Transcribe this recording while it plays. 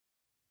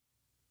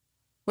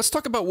Let's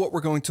talk about what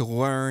we're going to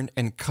learn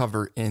and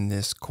cover in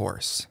this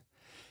course.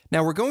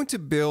 Now, we're going to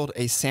build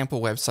a sample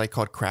website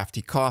called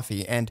Crafty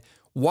Coffee, and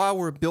while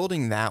we're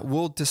building that,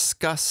 we'll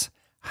discuss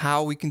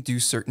how we can do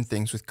certain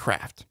things with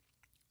Craft.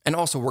 And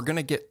also, we're going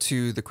to get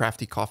to the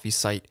Crafty Coffee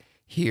site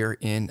here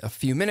in a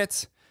few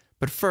minutes,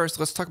 but first,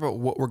 let's talk about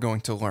what we're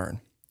going to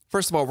learn.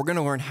 First of all, we're going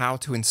to learn how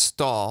to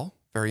install,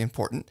 very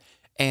important,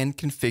 and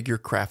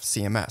configure Craft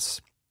CMS.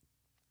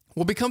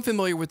 We'll become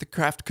familiar with the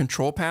Craft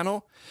control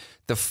panel,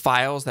 the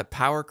files that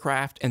power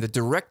Craft, and the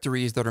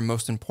directories that are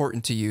most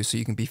important to you so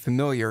you can be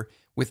familiar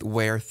with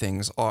where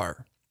things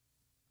are.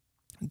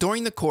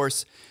 During the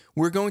course,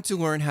 we're going to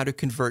learn how to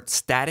convert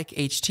static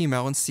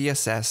HTML and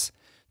CSS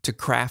to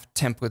Craft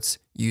templates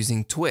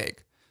using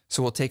Twig.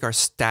 So we'll take our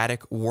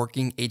static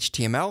working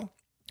HTML,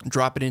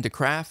 drop it into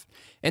Craft,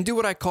 and do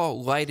what I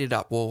call light it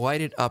up. We'll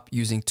light it up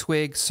using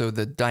Twig so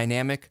the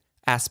dynamic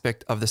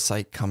aspect of the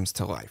site comes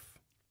to life.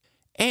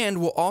 And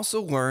we'll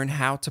also learn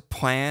how to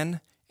plan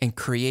and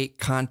create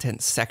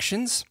content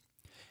sections,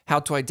 how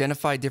to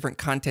identify different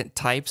content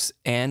types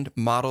and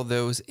model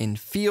those in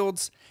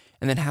fields,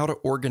 and then how to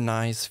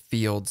organize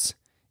fields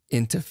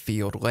into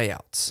field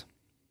layouts.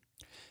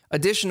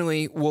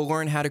 Additionally, we'll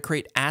learn how to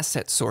create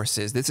asset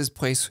sources. This is a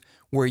place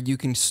where you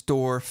can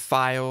store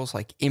files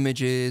like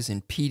images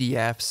and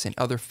PDFs and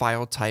other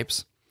file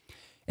types.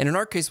 And in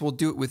our case, we'll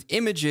do it with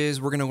images.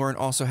 We're going to learn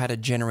also how to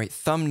generate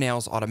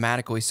thumbnails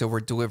automatically so we're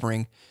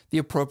delivering the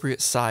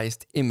appropriate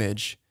sized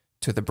image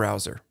to the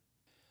browser.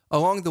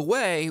 Along the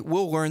way,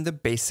 we'll learn the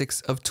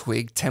basics of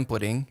Twig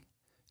templating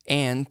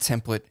and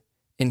template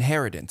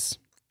inheritance.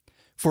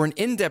 For an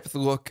in-depth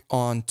look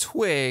on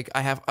Twig,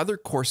 I have other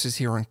courses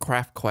here on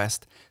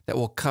CraftQuest that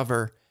will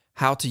cover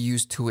how to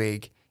use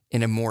Twig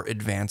in a more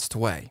advanced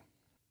way.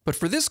 But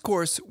for this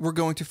course, we're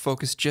going to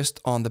focus just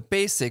on the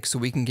basics so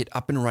we can get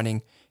up and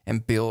running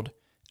and build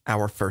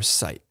our first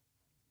site.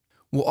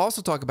 We'll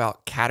also talk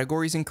about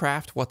categories in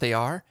Craft, what they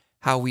are,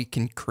 how we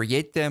can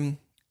create them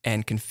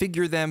and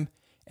configure them,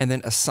 and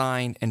then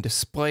assign and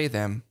display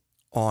them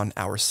on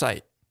our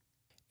site.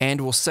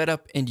 And we'll set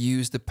up and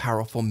use the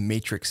powerful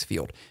matrix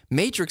field.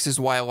 Matrix is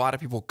why a lot of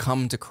people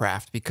come to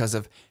Craft because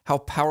of how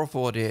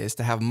powerful it is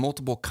to have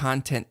multiple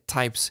content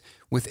types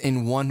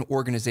within one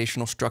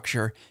organizational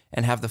structure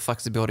and have the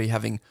flexibility of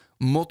having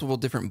multiple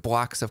different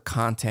blocks of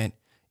content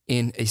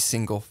in a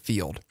single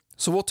field.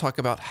 So we'll talk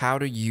about how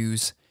to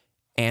use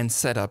and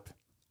set up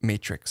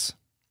matrix.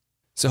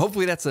 So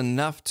hopefully that's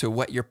enough to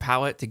whet your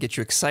palate to get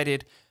you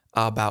excited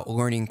about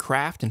learning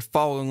Craft and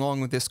following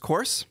along with this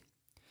course.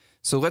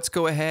 So let's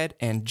go ahead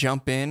and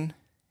jump in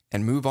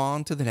and move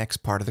on to the next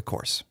part of the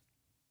course.